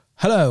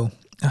Hello.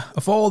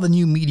 Of all the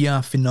new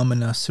media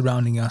phenomena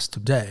surrounding us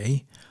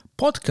today,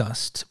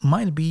 podcast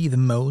might be the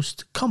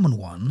most common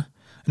one,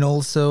 and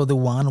also the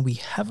one we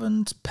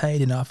haven't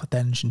paid enough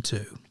attention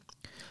to.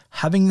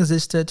 Having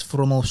existed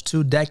for almost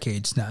 2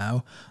 decades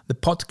now, the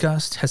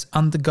podcast has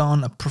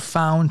undergone a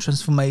profound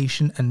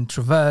transformation and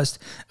traversed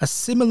a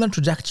similar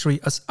trajectory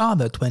as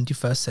other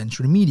 21st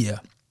century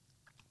media.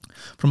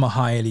 From a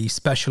highly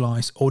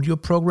specialized audio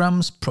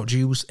programs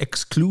produced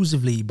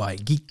exclusively by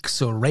geeks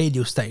or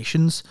radio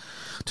stations,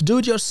 to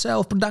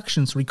do-it-yourself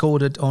productions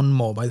recorded on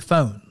mobile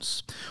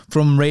phones.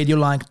 From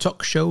radio-like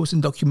talk shows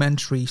and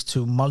documentaries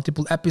to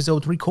multiple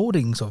episode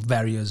recordings of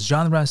various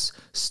genres,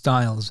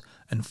 styles,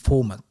 and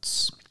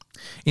formats.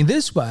 In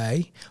this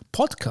way,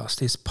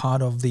 podcast is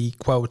part of the,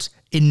 quote,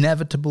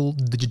 inevitable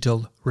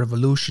digital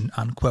revolution,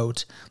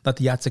 unquote, that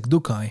Jacek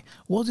Dukaj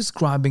was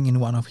describing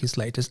in one of his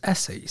latest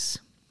essays.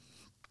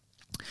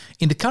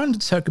 In the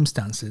current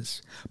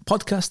circumstances,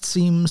 podcast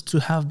seems to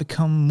have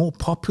become more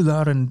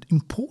popular and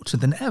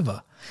important than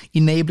ever,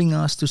 enabling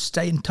us to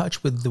stay in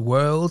touch with the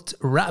world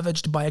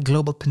ravaged by a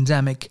global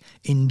pandemic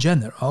in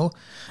general,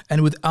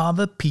 and with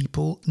other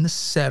people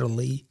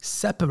necessarily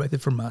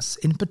separated from us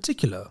in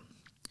particular.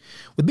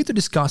 With me to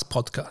discuss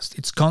podcast,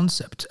 its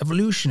concept,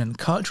 evolution and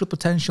cultural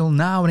potential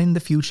now and in the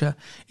future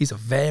is a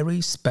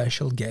very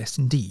special guest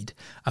indeed,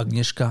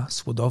 Agnieszka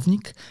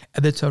Słodownik,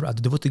 editor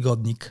at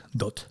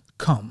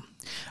dwutygodnik.com.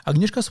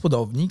 Agnieszka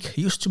Słodownik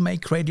used to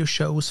make radio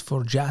shows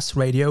for jazz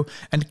radio,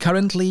 and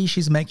currently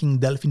she's making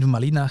Delfin w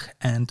Malinach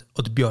and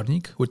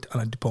Odbiornik with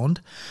Anna Dupont,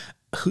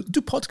 who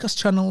do podcast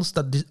channels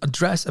that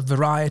address a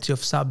variety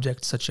of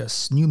subjects such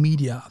as new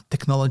media,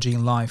 technology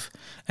in life,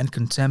 and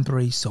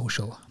contemporary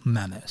social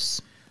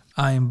manners.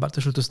 I'm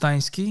Bartosz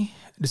Rutostański.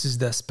 This is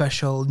the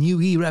special New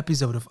Year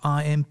episode of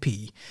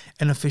IAmP,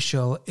 an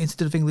official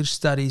Institute of English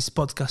Studies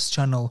podcast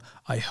channel.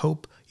 I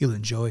hope you'll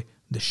enjoy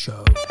the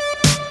show.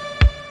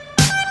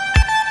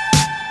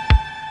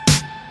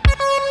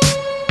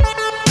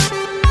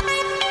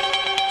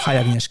 Hi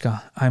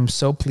Agnieszka, I'm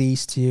so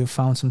pleased you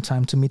found some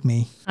time to meet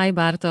me. Hi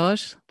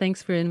Bartosz,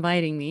 thanks for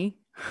inviting me.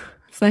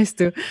 It's nice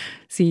to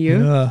see you.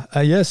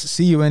 Yes,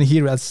 see you and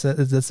hear.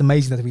 That's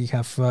amazing that we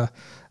have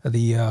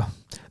the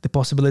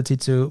possibility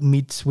to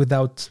meet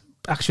without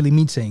actually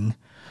meeting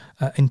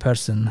in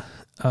person.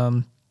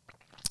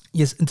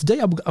 Yes, and today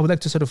I would like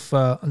to sort of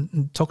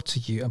talk to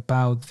you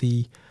about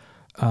the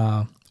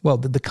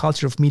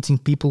culture of meeting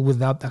people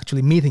without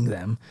actually meeting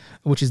them,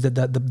 which is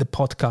the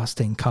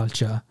podcasting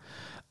culture.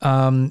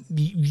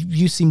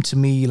 You seem to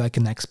me like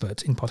an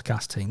expert in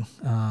podcasting.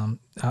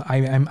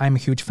 I'm a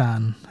huge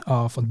fan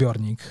of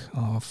Odbiornik,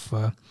 of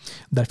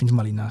Delfin w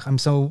Malinach.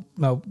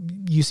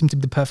 You seem to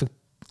be the perfect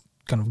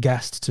kind of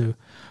guest to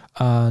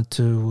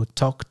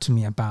talk to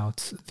me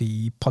about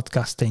the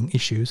podcasting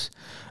issues.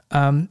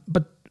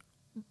 But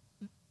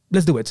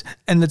let's do it,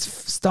 and let's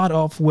start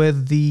off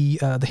with the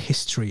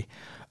history.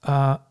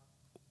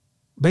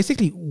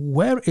 Basically,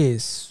 where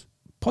is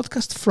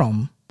podcast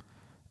from,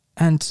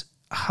 and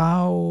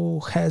how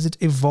has it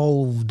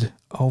evolved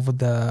over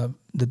the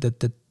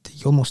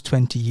almost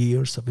 20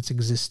 years of its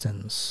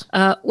existence?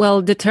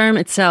 Well, the term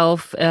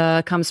itself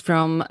comes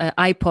from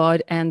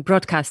iPod and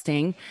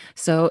broadcasting.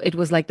 So it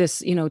was like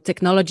this,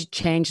 technology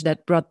change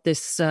that brought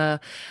this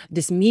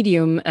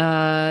medium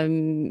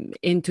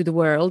into the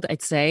world,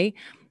 I'd say.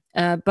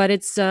 But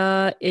it's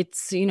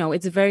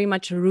very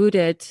much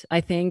rooted,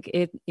 I think,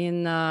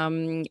 in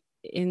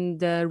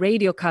the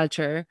radio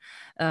culture.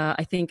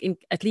 I think,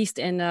 at least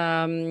in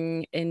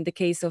the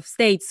case of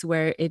States,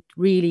 where it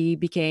really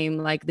became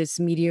like this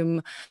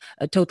medium,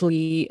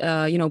 totally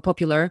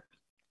popular,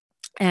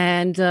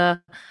 and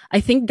I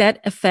think that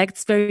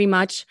affects very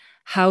much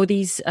how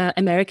these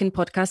American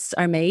podcasts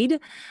are made,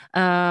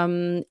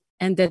 and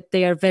that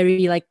they are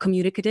very like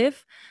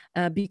communicative.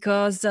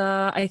 Because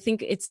I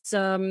think it's these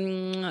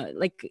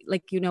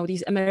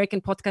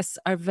American podcasts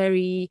are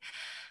very,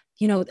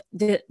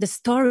 the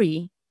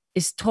story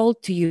is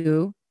told to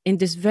you in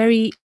this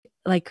very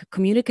like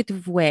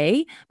communicative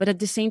way, but at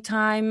the same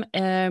time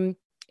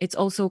it's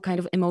also kind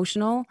of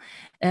emotional.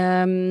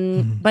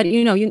 But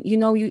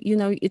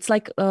it's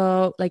like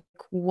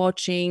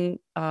watching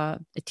a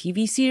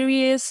TV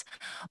series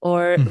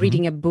or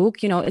reading a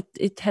book.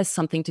 It has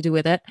something to do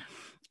with it.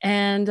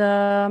 And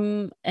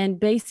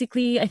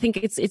basically, I think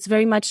it's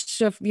very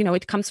much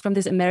it comes from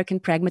this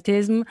American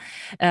pragmatism,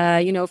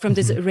 from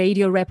this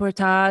radio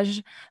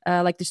reportage,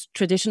 like this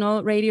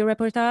traditional radio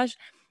reportage,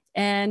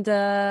 and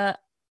I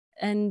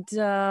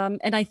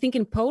think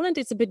in Poland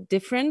it's a bit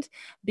different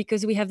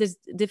because we have this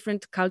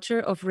different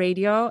culture of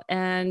radio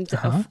and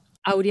of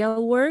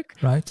audio work,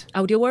 right?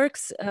 Audio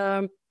works.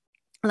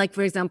 Like,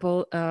 for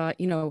example,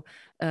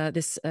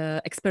 this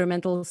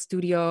experimental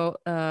studio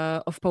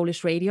of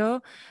Polish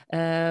radio,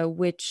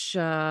 which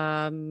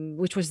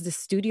was the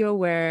studio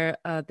where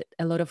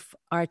a lot of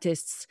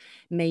artists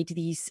made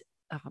these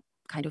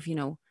kind of,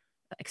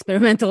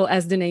 experimental,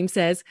 as the name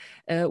says,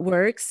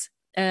 works.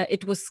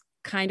 It was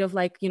kind of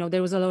like,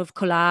 there was a lot of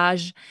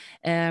collage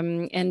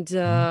and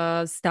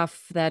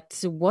stuff that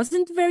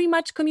wasn't very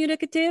much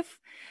communicative.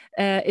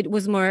 It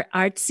was more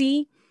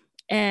artsy.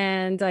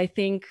 And I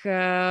think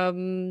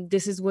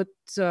this is what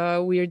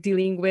we're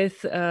dealing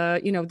with.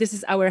 This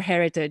is our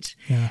heritage.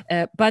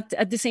 Yeah. But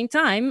at the same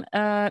time,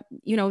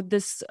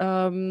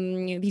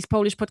 these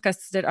Polish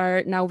podcasts that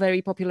are now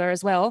very popular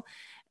as well,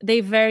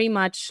 they very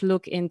much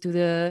look into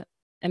the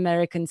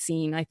American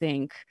scene. I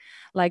think,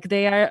 like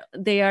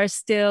they are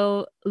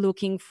still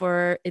looking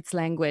for its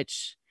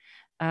language.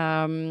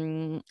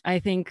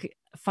 I think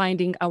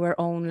finding our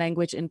own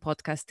language in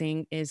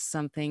podcasting is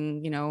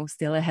something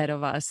still ahead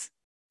of us.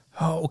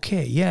 Oh,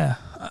 okay, yeah.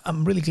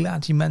 I'm really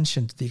glad you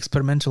mentioned the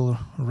experimental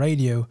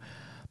radio.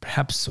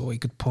 Perhaps we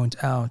could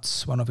point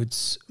out one of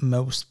its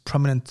most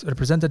prominent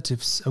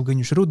representatives,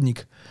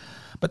 Słodownik.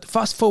 But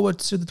fast forward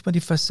to the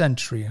 21st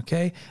century,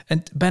 okay?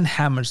 And Ben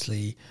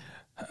Hammersley,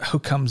 who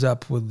comes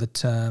up with the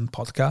term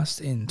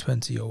podcast in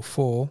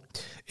 2004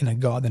 in a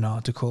Guardian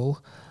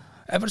article.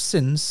 Ever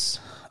since,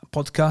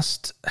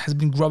 podcast has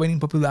been growing in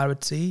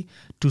popularity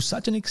to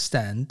such an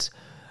extent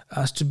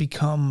as to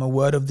become a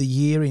word of the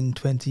year in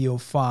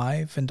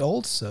 2005 and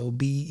also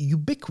be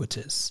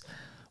ubiquitous.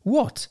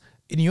 What,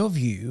 in your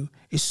view,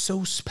 is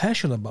so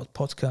special about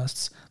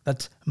podcasts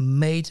that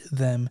made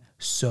them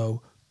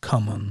so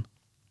common?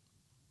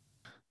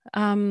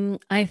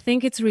 I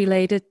think it's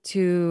related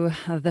to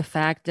the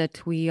fact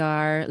that we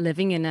are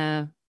living in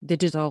a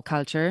digital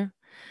culture.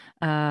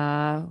 We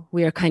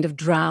are kind of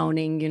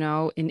drowning,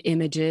 in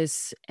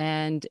images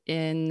and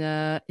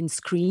in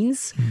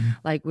screens.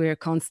 Like we're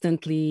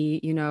constantly,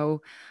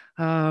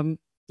 the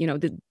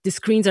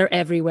screens are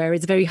everywhere.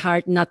 It's very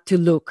hard not to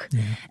look.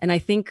 Yeah. And I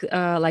think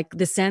like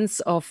the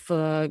sense of,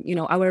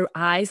 our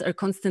eyes are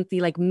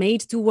constantly like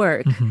made to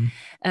work.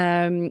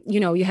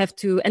 You have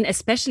to, and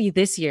especially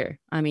this year,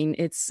 I mean,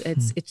 it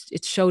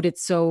showed it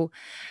so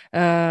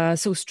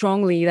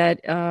strongly that,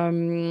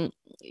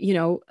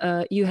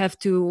 you have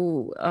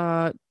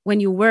to, when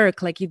you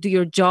work, like you do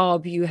your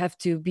job, you have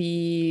to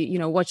be,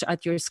 watch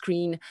at your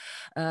screen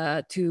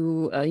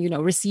to,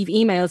 receive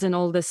emails and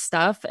all this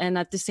stuff. And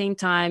at the same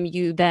time,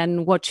 you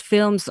then watch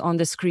films on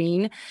the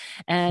screen.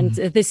 And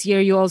this year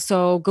you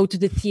also go to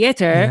the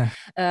theater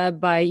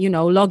by,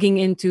 logging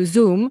into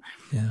Zoom.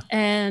 Yeah.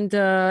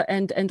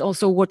 And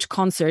also watch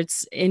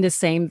concerts in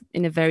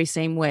a very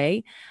same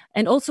way.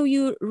 And also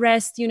you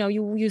rest,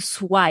 you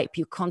swipe,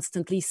 you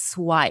constantly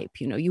swipe,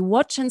 you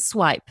watch and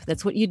swipe.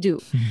 That's what you do.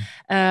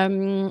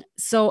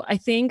 So I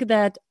think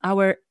that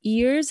our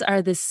ears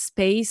are the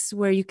space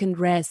where you can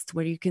rest,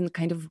 where you can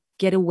kind of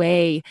get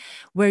away,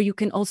 where you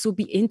can also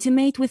be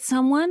intimate with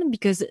someone,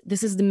 because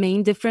this is the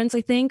main difference,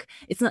 I think.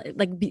 It's not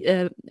like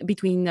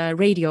between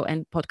radio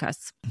and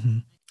podcasts.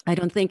 I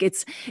don't think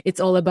it's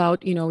all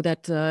about,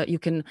 that you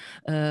can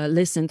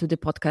listen to the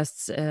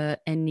podcasts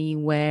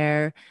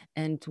anywhere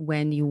and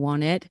when you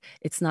want it.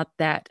 It's not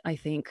that. I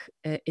think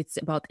it's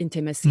about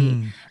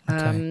intimacy.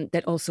 Okay.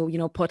 That also,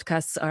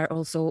 podcasts are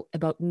also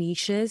about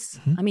niches.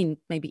 I mean,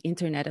 maybe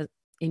internet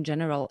in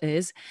general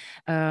is.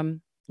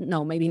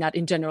 No, maybe not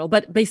in general,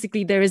 but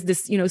basically there is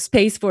this,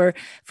 space for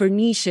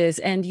niches,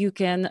 and you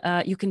can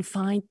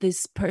find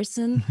this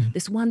person,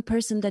 this one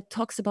person that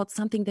talks about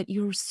something that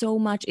you're so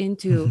much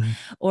into,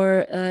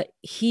 or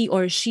he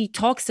or she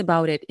talks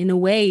about it in a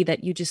way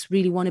that you just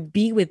really want to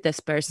be with this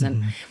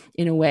person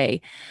in a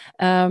way.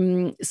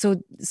 So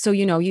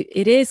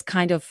it is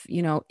kind of,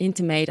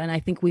 intimate, and I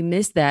think we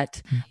miss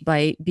that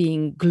by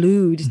being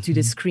glued to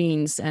the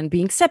screens and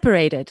being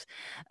separated.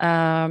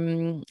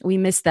 We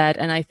miss that,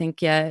 and I think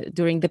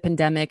during the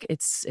pandemic,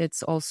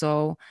 it's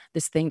also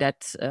this thing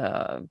that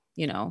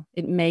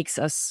it makes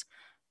us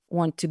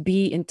want to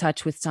be in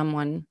touch with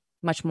someone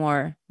much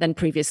more than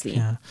previously.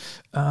 Yeah.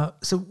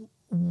 So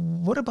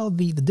what about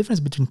the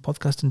difference between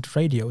podcast and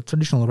radio,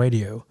 traditional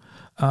radio?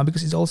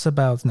 Because it's also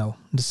about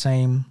the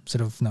same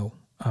sort of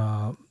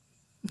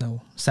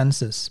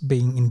senses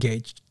being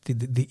engaged,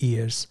 the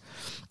ears.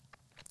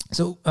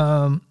 So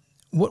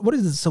what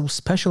is so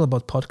special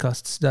about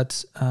podcasts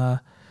that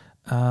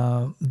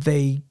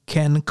they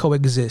can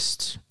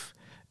coexist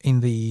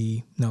in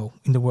the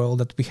world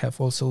that we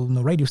have also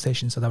radio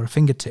stations at our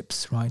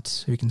fingertips, right?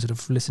 So we can sort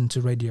of listen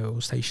to radio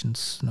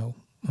stations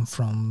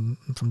from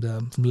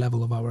the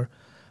level of our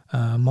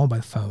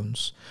mobile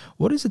phones.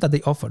 What is it that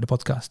they offer, the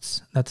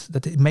podcasts,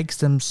 that it makes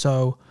them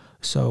so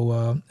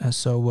different?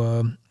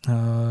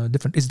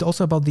 Is it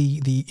also about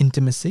the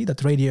intimacy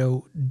that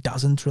radio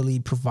doesn't really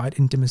provide,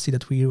 intimacy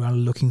that we are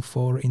looking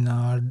for in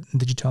our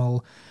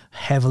digital,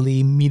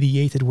 heavily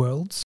mediated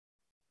worlds?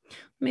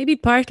 Maybe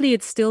partly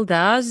it still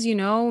does,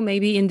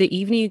 maybe in the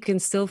evening you can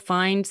still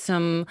find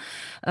some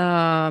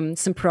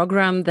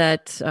program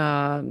that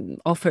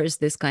offers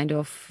this kind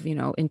of,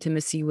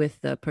 intimacy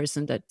with the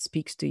person that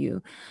speaks to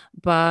you.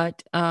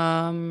 But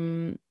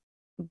I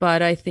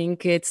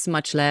think it's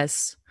much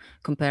less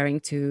comparing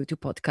to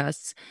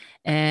podcasts.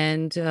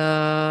 And,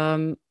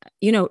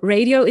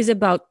 radio is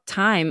about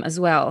time as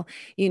well.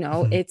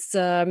 It's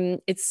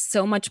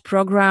so much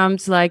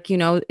programmed, like,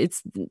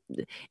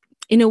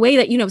 in a way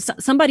that,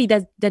 somebody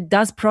that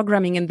does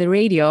programming in the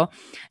radio,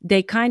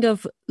 they kind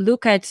of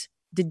look at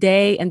the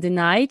day and the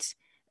night,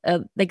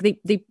 like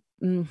they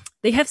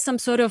have some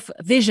sort of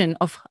vision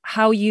of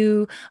how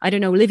you, I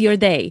don't know, live your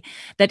day.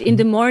 That in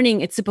the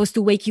morning it's supposed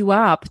to wake you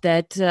up.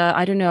 That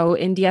I don't know,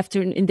 in the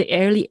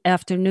early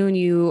afternoon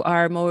you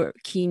are more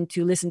keen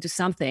to listen to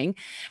something,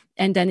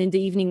 and then in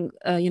the evening,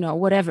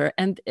 whatever.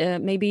 And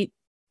maybe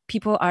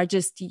people are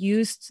just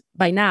used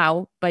by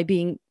now by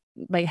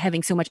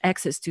having so much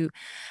access to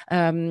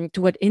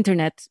what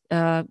internet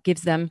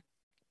gives them.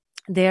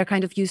 They are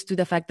kind of used to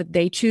the fact that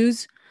they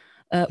choose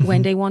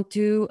when they want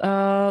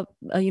to,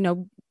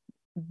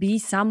 be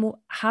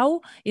somehow,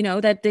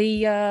 that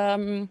they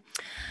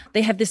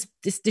have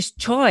this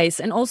choice.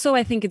 And also,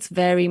 I think it's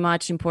very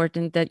much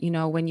important that,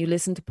 when you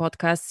listen to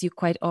podcasts, you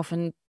quite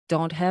often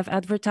don't have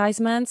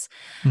advertisements.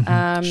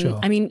 Sure.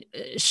 I mean,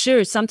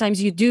 sure,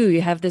 sometimes you do.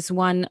 You have this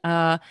one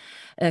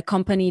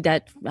company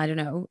that, I don't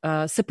know,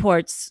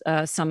 supports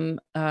some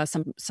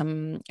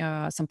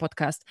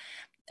podcast,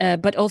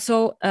 but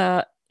also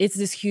it's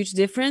this huge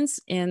difference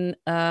in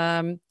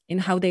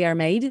how they are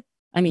made.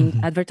 I mean,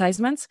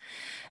 advertisements,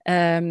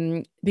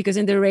 because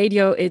in the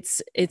radio,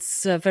 it's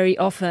very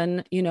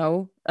often,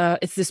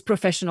 it's this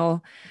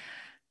professional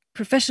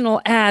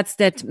ads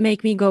that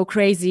make me go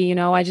crazy.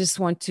 I just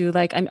want to,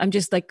 like, I'm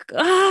just like,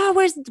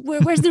 where's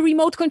the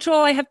remote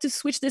control? I have to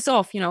switch this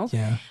off.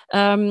 Yeah.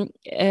 And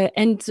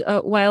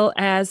while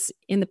as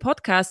in the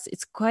podcast,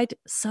 it's quite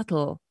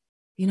subtle.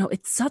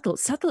 It's subtle.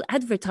 Subtle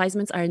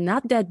advertisements are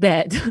not that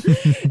bad.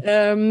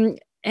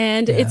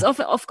 And it's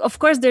of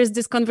course there's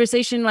this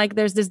conversation, like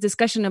there's this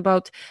discussion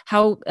about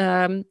how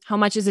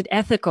much is it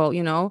ethical,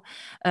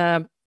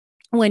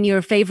 when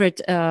your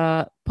favorite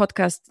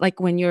podcast,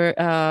 like when your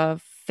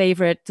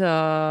favorite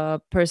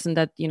person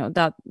that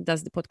that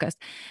does the podcast,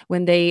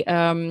 when they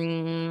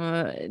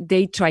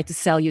try to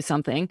sell you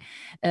something,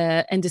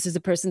 and this is a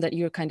person that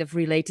you're kind of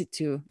related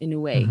to in a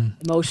way,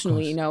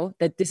 emotionally,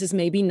 that this is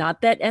maybe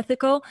not that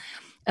ethical,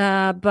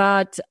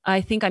 but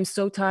I think I'm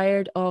so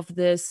tired of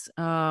this.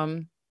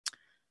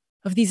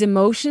 Of these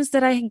emotions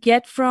that I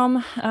get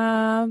from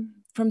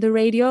the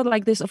radio,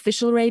 like this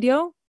official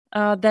radio,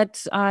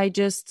 that I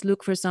just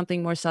look for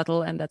something more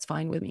subtle, and that's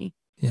fine with me.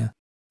 Yeah,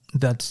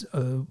 that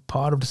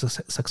part of the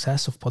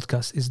success of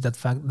podcasts is the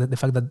fact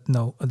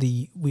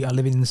that we are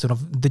living in a sort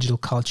of digital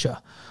culture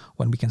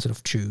when we can sort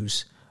of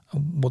choose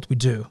what we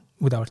do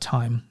with our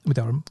time, with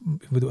our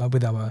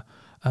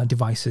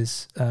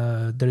devices.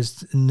 There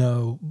is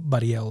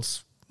nobody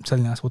else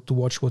telling us what to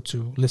watch, what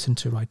to listen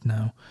to right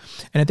now.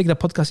 And I think that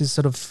podcast is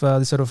sort of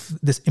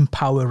this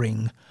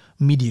empowering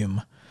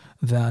medium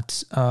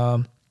that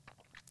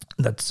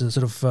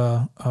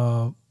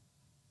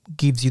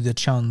gives you the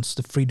chance,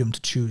 the freedom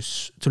to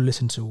choose to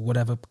listen to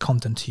whatever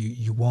content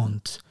you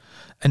want.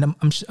 And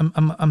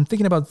I'm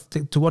thinking about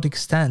to what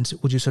extent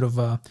would you sort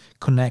of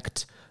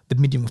connect the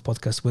medium of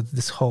podcast with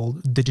this whole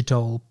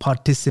digital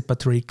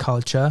participatory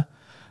culture,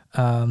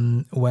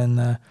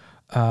 when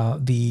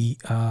the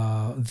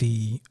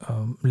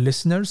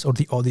listeners or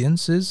the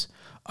audiences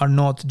are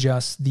not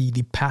just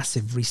the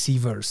passive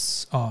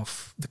receivers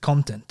of the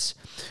content,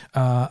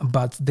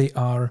 but they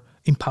are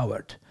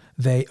empowered.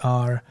 They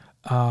are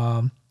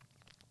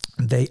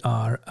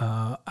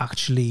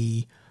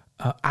actually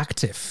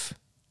active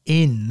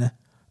in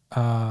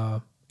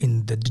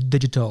the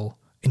digital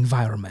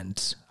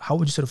environment. How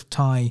would you sort of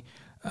tie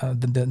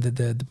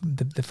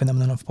the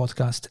phenomenon of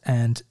podcast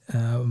and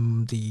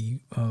the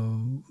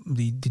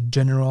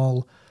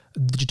general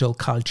digital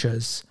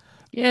cultures?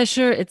 Yeah,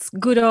 sure. It's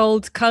good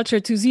old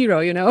culture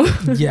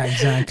 2.0, Yeah,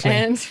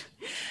 exactly.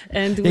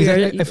 and we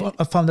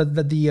I found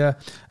that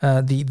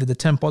the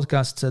term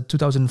podcast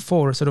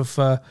 2004 sort of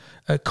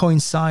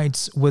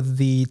coincides with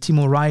the Tim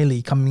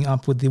O'Reilly coming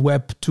up with the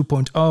Web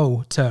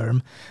 2.0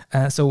 term.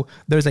 So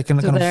there's like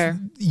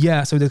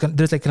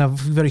there's like kind of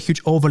very huge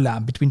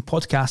overlap between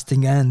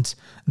podcasting and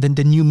then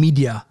the new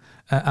media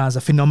as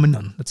a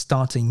phenomenon that's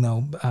starting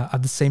now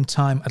at the same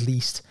time, at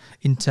least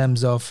in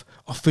terms of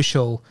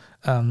official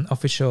kind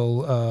of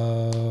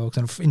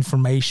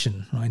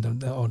information, right,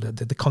 or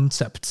the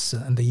concepts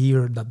and the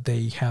year that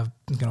they have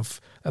kind of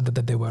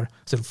that they were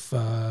sort of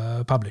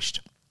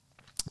published.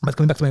 But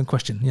coming back to my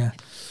question, yeah.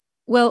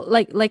 Well,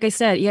 like I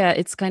said, yeah,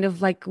 it's kind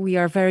of like we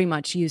are very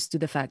much used to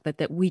the fact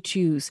that we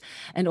choose,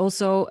 and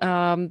also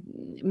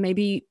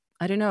maybe,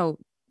 I don't know,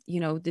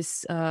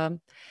 this.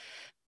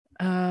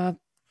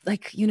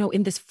 Like,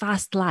 in this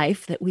fast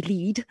life that we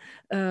lead,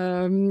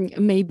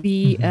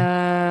 maybe, we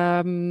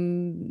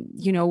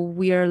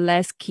are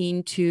less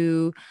keen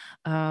to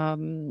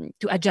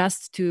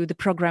adjust to the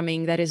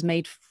programming that is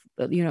made,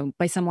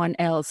 by someone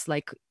else,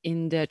 like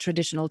in the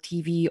traditional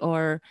TV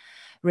or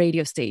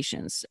radio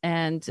stations.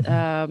 And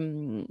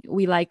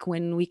we like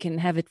when we can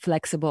have it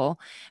flexible.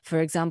 For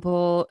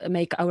example,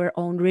 make our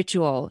own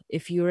ritual.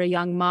 If you're a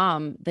young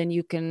mom, then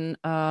you can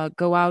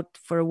go out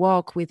for a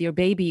walk with your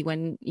baby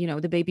when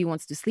the baby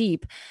wants to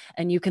sleep,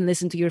 and you can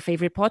listen to your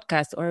favorite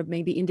podcast. Or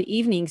maybe in the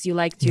evenings you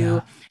like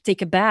to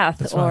take a bath.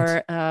 That's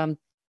or right.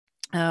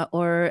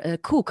 or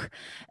cook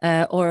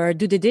or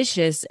do the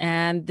dishes,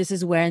 and this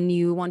is when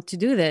you want to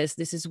do this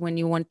is when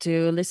you want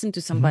to listen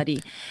to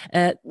somebody.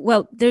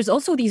 Well, there's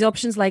also these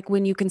options like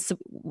when you can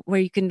where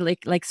you can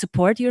like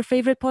support your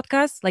favorite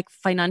podcast like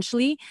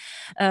financially.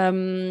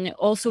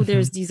 Also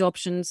there's these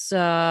options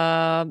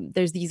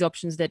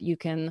that you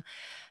can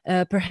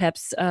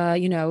perhaps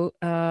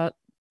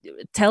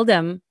tell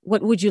them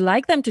what would you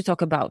like them to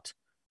talk about,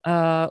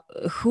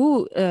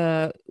 who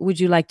would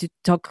you like to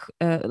talk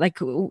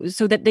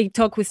so that they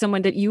talk with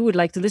someone that you would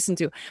like to listen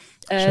to.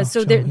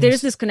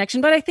 There's this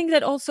connection, but I think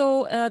that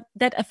also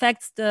that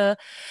affects the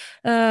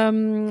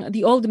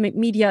old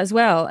media as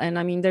well. And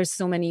I mean, there's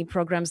so many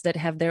programs that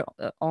have their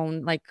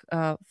own like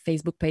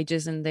Facebook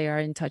pages, and they are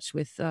in touch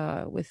with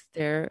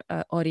their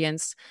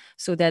audience,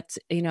 so that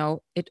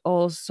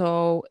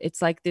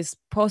it's like this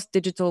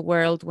post-digital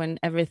world when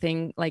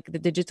everything like the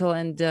digital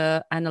and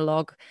the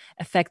analog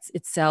affects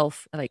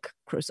itself, like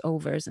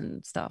crossovers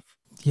and stuff.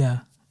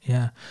 Yeah.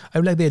 I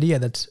like the idea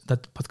that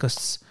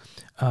podcasts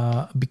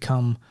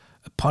become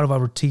a part of our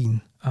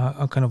routine,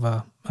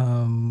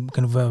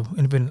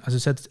 even as I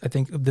said, I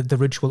think the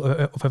ritual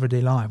of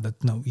everyday life, that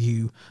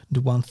you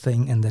do one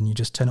thing and then you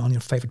just turn on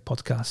your favorite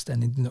podcast,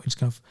 and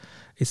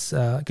it's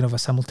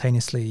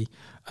simultaneously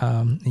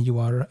you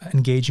are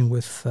engaging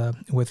with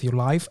your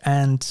life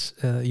and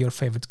your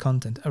favorite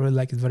content. I really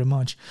like it very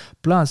much.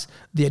 Plus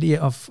the idea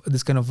of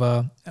this kind of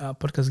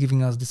podcast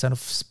giving us this kind of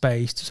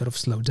space to sort of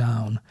slow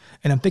down.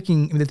 And I'm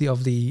thinking immediately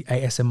of the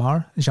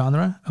ASMR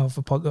genre of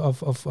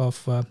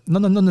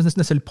not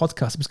necessarily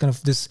podcast, but kind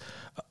of this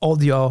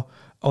audio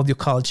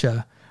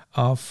culture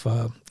of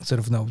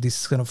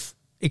this kind of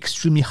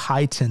extremely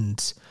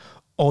heightened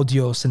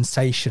audio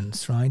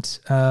sensations, right?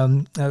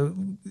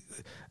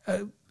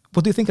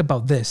 What do you think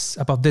about this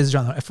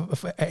genre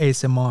of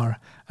ASMR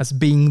as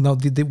being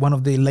one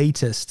of the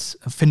latest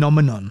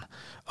phenomenon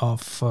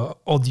of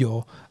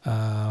audio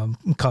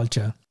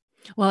culture?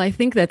 Well, I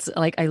think that's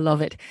like, I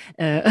love it.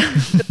 The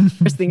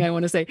first thing I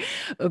want to say,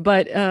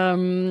 but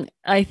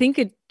I think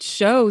it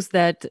shows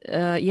that,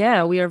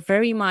 we are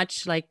very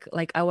much like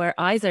our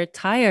eyes are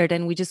tired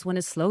and we just want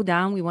to slow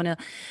down. We want to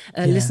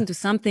listen to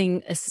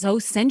something so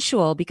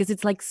sensual, because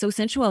it's like so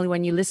sensual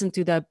when you listen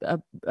to the,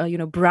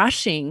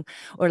 brushing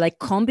or like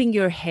combing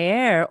your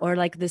hair, or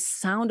like the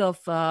sound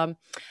of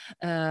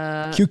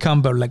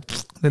cucumber, like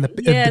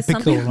the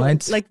pickle,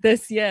 right? Like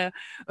this,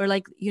 or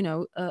like,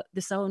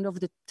 the sound of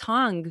the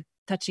tongue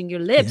touching your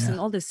lips and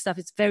all this stuff.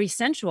 It's very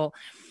sensual.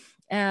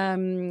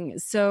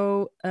 It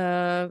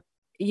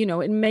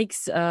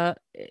makes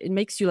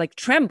you like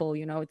tremble,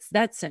 it's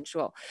that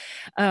sensual.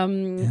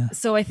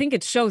 So I think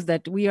it shows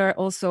that we are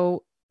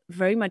also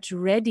very much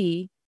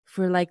ready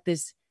for like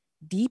this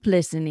deep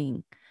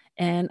listening.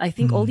 And I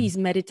think all these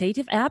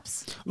meditative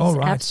apps,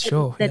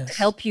 that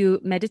help you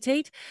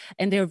meditate,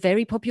 and they're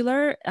very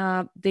popular.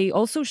 They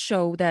also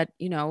show that,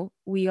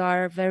 we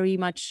are very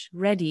much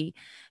ready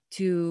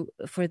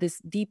for this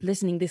deep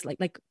listening, this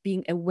like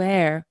being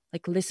aware,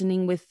 like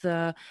listening with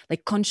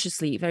like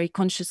consciously, very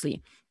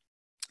consciously.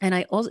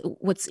 And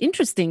what's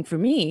interesting for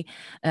me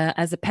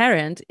as a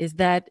parent is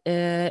that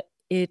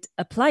it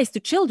applies to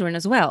children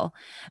as well.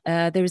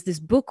 There's this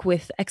book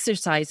with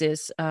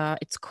exercises.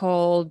 It's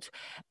called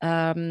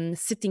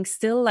Sitting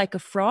Still Like a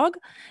Frog.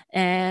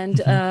 And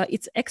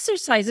it's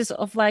exercises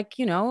of like,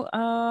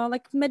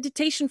 like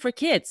meditation for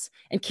kids.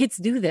 And kids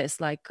do this,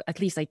 like, at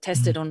least I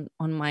tested on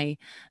my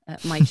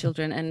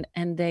children,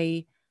 and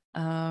they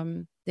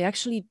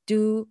actually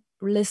do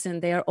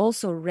listen. They are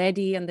also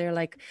ready, and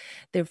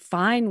they're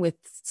fine with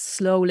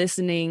slow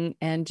listening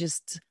and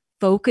just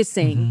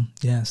focusing.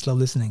 Slow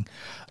listening.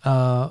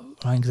 Right,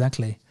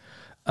 exactly.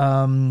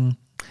 Now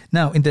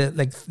in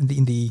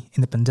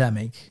the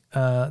pandemic,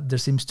 there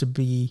seems to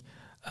be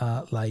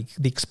like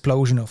the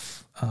explosion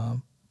of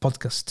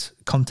podcast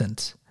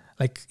content.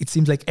 Like it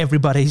seems like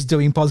everybody is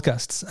doing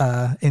podcasts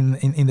in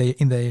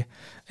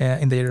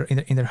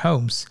their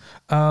homes.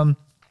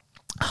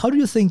 How do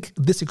you think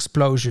this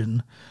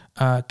explosion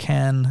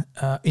can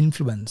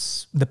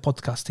influence the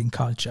podcasting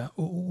culture?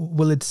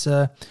 Will it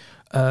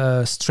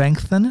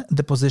strengthen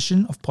the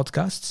position of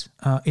podcasts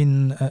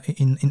in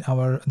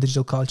our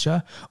digital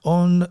culture,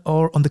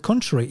 or on the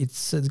contrary,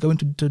 it's going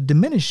to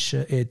diminish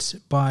it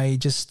by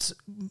just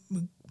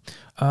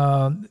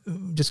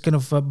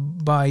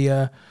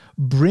by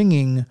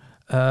bringing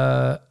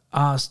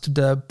us to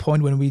the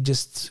point when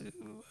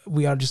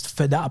we are just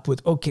fed up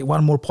with, okay,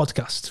 one more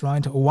podcast,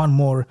 right, or one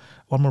more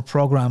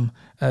program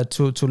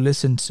to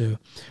listen to.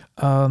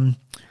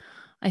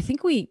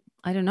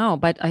 I don't know,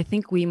 but I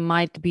think we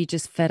might be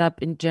just fed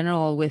up in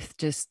general with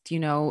just,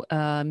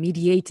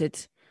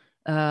 mediated,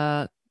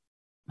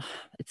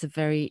 it's a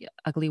very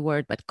ugly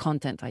word, but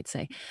content, I'd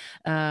say,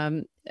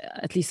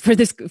 at least for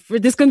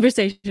this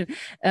conversation.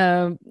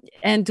 And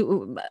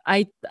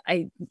I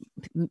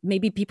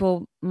maybe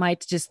people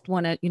might just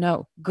want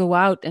to, go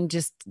out and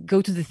just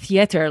go to the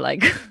theater,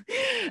 like,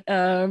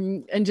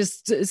 and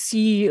just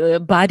see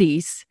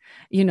bodies,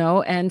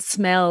 and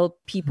smell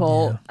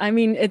people. I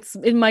mean,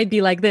 it might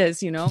be like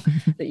this,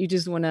 that you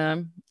just want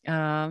to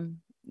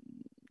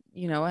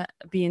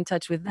be in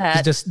touch with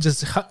that.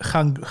 Just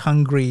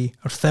hungry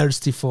or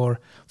thirsty for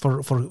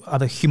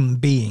other human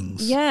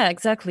beings. Yeah,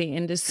 exactly.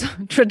 In this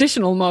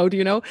traditional mode,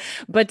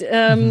 but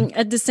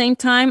at the same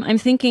time, I'm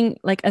thinking,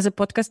 like, as a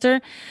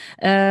podcaster,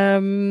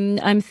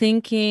 I'm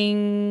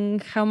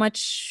thinking how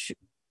much,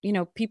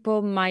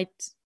 people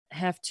might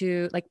have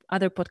to, like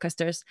other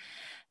podcasters,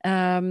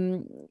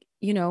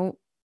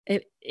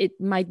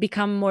 it might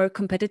become more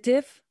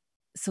competitive,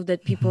 so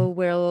that people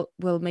will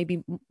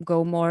maybe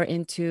go more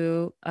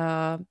into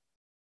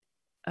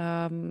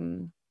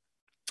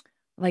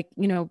like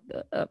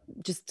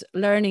just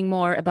learning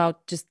more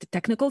about just the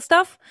technical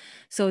stuff,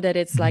 so that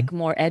it's like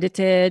more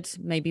edited,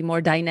 maybe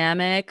more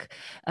dynamic,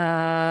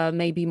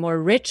 maybe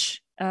more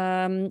rich,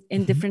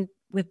 in different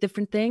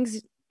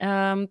things.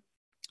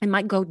 It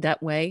might go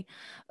that way,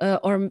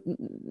 or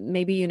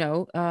maybe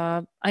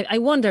I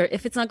wonder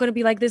if it's not going to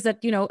be like this, that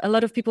a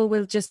lot of people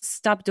will just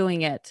stop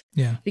doing it,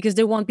 because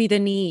there won't be the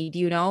need.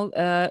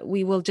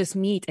 We will just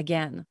meet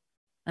again,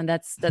 and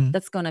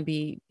that's going to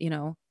be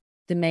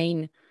the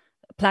main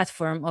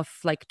platform of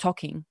like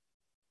talking,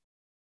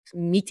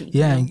 meeting.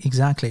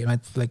 Exactly, right?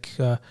 Like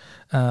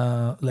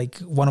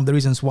one of the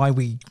reasons why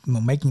we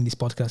making this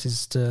podcast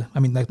is to, I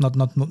mean, like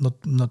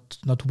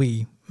not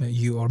we,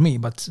 you or me,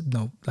 but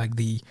like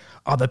the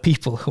other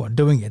people who are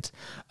doing it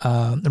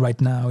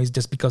right now, is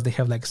just because they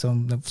have like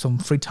some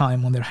free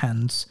time on their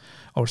hands,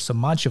 or so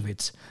much of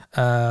it,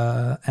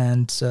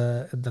 and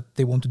that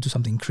they want to do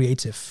something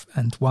creative.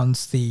 And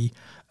once they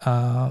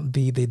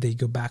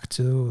go back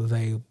to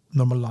their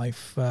normal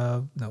life,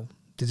 they're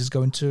just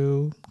going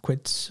to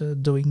quit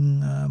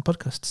doing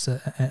podcasts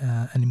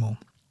anymore.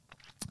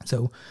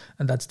 So,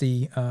 and that's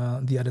the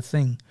other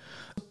thing.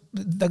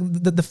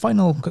 The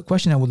final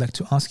question I would like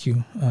to ask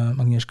you,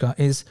 Agnieszka,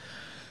 is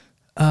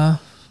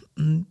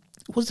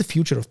what's the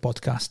future of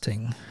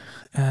podcasting?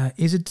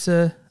 Is it?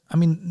 I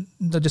mean,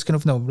 just kind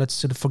of let's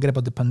sort of forget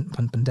about the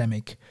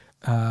pandemic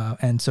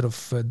and sort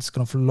of this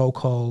kind of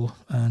local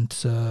and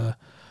sort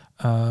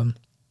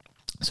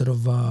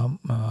of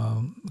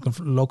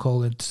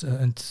local and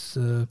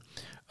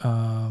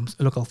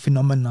local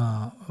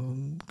phenomena,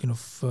 kind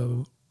of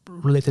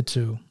related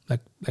to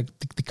like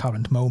the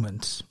current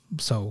moment.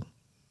 So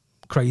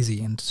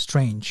crazy and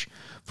strange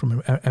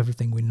from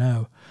everything we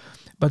know,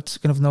 but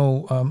kind of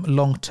no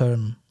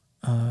long-term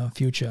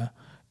future.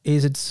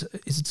 Is it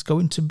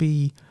going to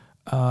be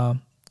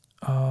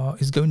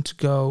is going to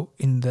go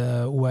in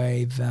the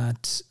way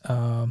that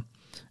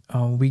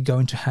we're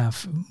going to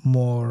have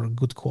more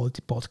good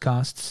quality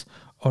podcasts,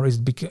 or is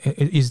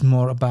it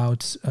more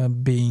about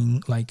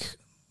being like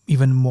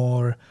even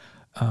more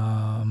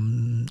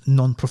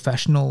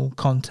non-professional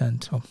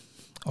content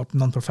or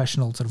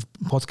non-professional sort of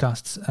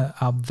podcasts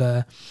out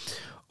there,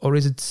 or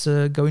is it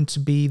going to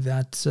be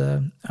that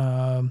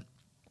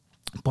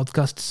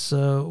podcasts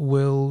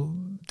will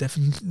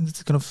definitely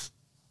kind of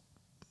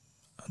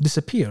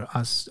disappear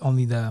as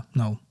only the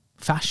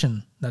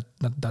fashion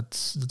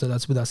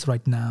that's with us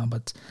right now,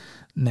 but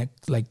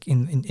like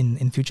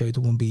in future it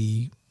won't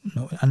be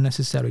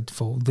unnecessary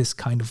for this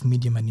kind of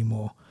medium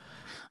anymore?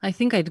 I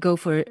think I'd go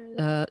for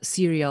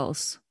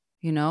serials,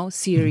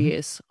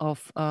 series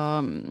of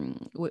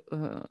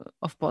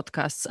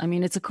podcasts. I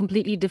mean, it's a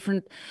completely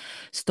different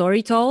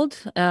story told.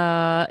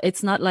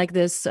 It's not like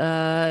this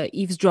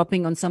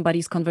eavesdropping on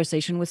somebody's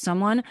conversation with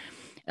someone,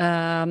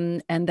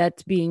 and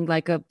that being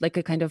like a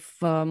kind of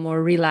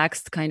more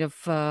relaxed kind of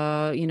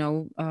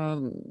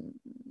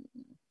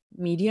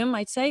medium,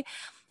 I'd say.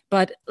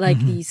 But like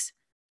these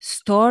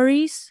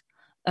stories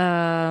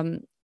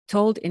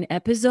told in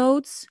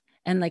episodes,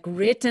 and like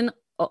written,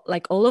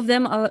 like all of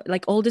them are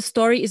like, all the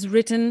story is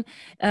written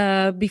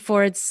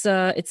before it's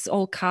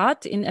all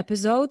cut in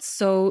episodes.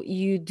 So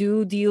you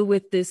do deal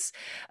with this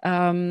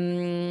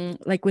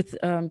like with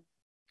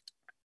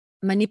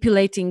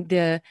manipulating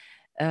the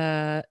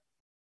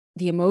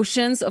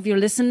emotions of your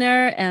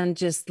listener, and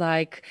just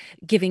like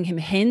giving him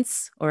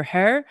hints, or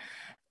her,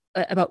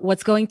 about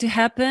what's going to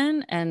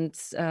happen, and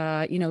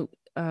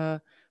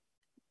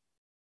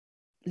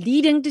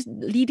leading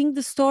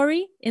the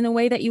story in a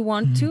way that you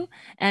want to.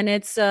 And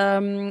it's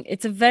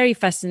a very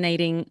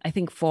fascinating, I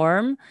think,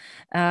 form,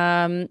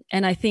 and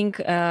I think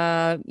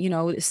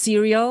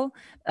serial,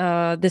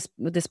 this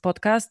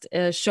podcast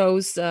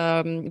shows,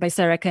 by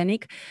Sarah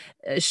Koenig,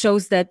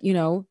 shows that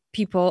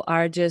people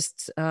are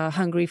just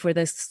hungry for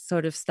this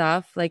sort of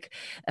stuff. Like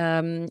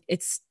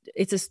it's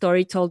a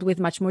story told with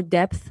much more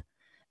depth,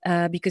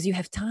 because you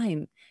have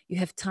time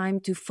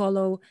to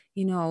follow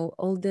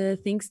all the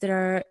things that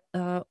are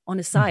on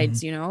the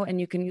sides,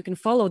 and you can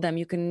follow them,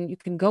 you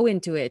can go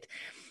into it,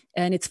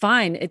 and it's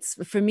fine. It's,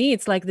 for me,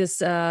 it's like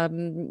this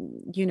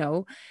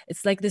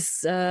it's like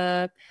this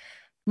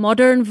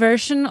modern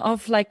version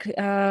of like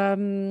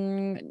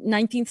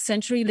 19th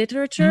century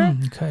literature.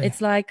 It's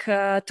like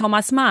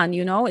Thomas Mann,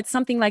 it's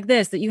something like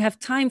this, that you have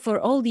time for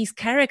all these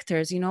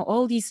characters,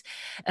 all these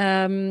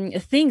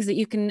things that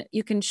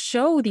you can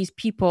show these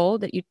people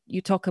that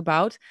you talk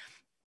about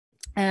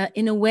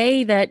in a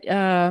way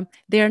that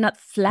they're not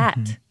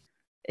flat.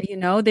 you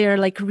know, they're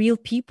like real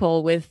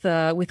people with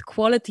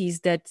qualities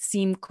that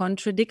seem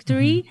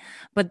contradictory,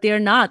 but they're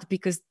not,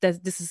 because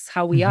this is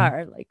how we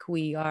are. Like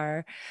we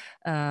are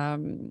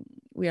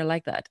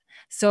like that.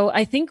 So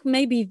I think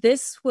maybe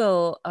this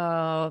will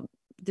I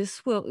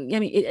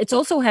mean, it's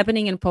also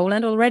happening in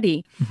Poland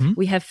already.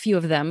 We have few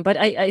of them, but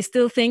I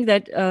still think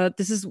that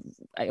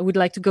I would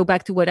like to go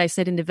back to what I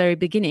said in the very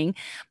beginning,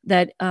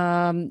 that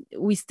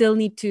we still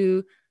need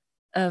to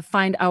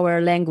find our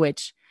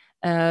language.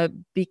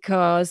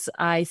 Because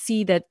I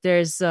see that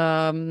there's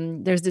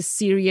this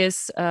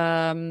serious,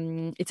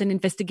 it's an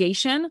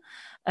investigation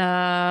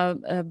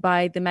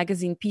by the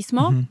magazine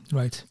Pismo,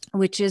 right,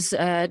 which is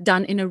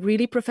done in a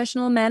really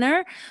professional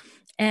manner,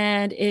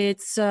 and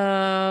it's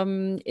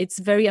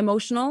very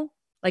emotional,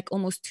 like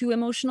almost too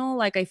emotional.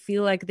 Like I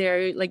feel like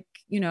they're like,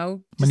 you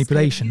know,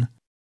 manipulation.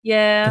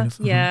 Yeah,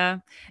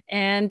 yeah,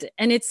 and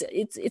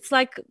it's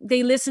like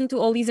they listen to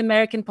all these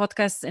American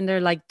podcasts and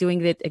they're like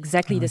doing it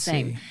exactly the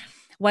same.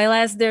 While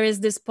as there is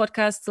this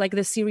podcast, like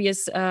the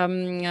series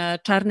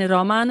Czarny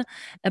Roman,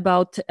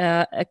 about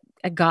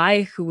a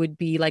guy who would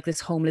be like this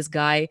homeless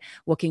guy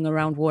walking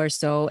around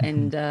Warsaw,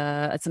 and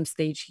at some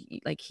stage,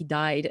 he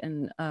died,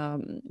 and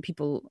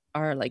people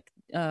are like,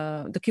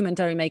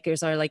 documentary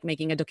makers are like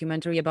making a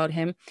documentary about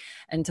him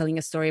and telling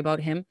a story about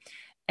him.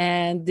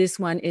 And this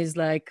one is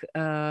like,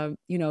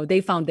 you know,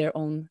 they found their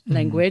own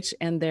language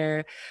and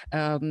their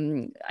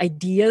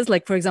ideas.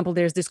 Like, for example,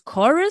 there's this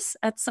chorus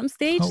at some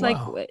stage,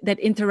 that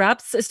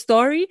interrupts a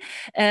story.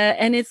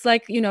 And it's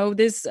like, you know,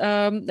 this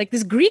like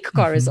this Greek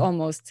chorus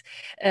almost.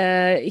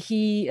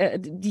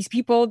 These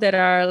people that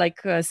are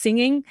like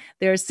singing,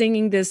 they're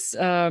singing this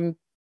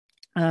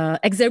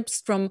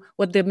excerpts from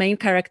what the main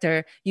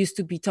character used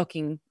to be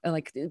talking,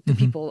 like the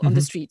people on the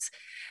streets,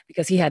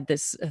 because he had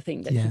this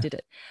thing that he did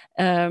it.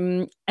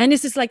 And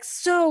this is like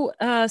so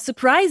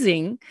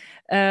surprising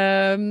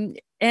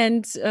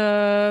and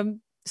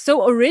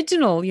so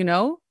original, you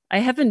know. I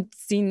haven't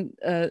seen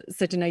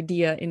such an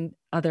idea in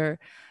other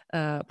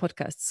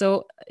podcasts.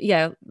 So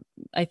yeah,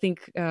 I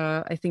think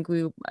I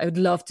would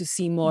love to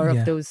see more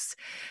of those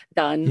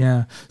done.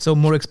 Yeah, so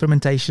more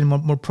experimentation,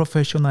 more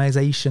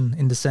professionalization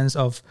in the sense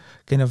of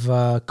kind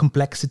of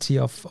complexity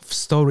of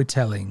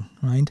storytelling,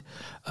 right?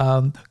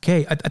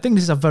 Okay, I think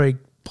this is a very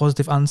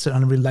positive answer,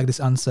 and I really like this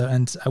answer,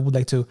 and I would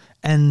like to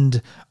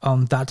end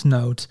on that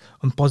note,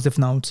 on positive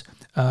note,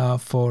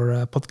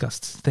 for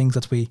podcasts, things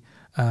that we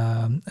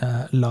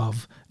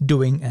love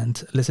doing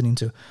and listening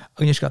to.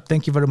 Agnieszka,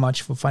 thank you very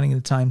much for finding the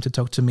time to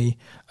talk to me.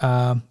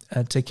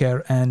 Take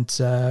care, and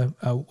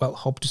well,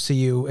 hope to see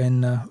you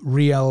in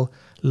real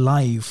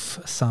life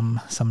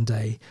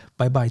someday.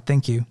 Bye.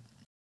 Thank you.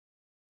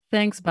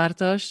 Thanks,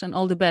 Bartosz, and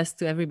all the best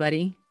to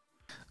everybody.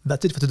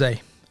 That's it for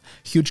today.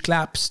 Huge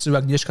claps to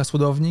Agnieszka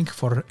Słodownik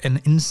for an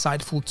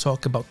insightful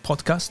talk about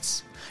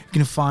podcasts. You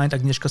can find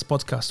Agnieszka's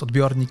podcast,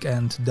 Odbiornik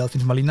and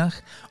Delfin w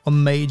Malinach,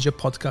 on major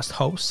podcast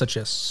hosts such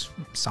as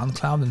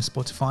SoundCloud and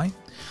Spotify.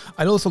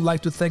 I'd also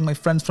like to thank my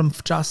friends from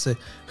Wczasy,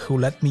 who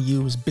let me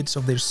use bits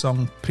of their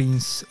song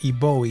Prince i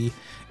Bowie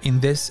in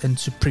this and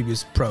to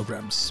previous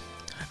programs.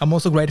 I'm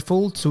also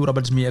grateful to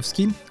Robert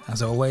Zmijewski,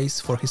 as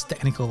always, for his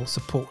technical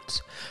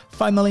support.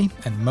 Finally,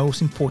 and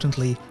most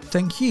importantly,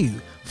 thank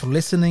you for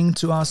listening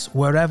to us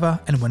wherever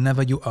and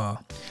whenever you are.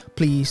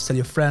 Please tell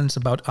your friends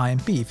about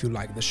IAmP if you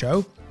like the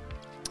show.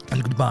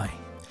 And goodbye,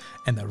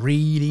 and a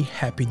really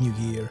happy new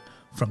year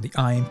from the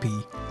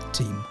IAmP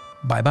team.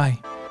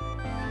 Bye-bye.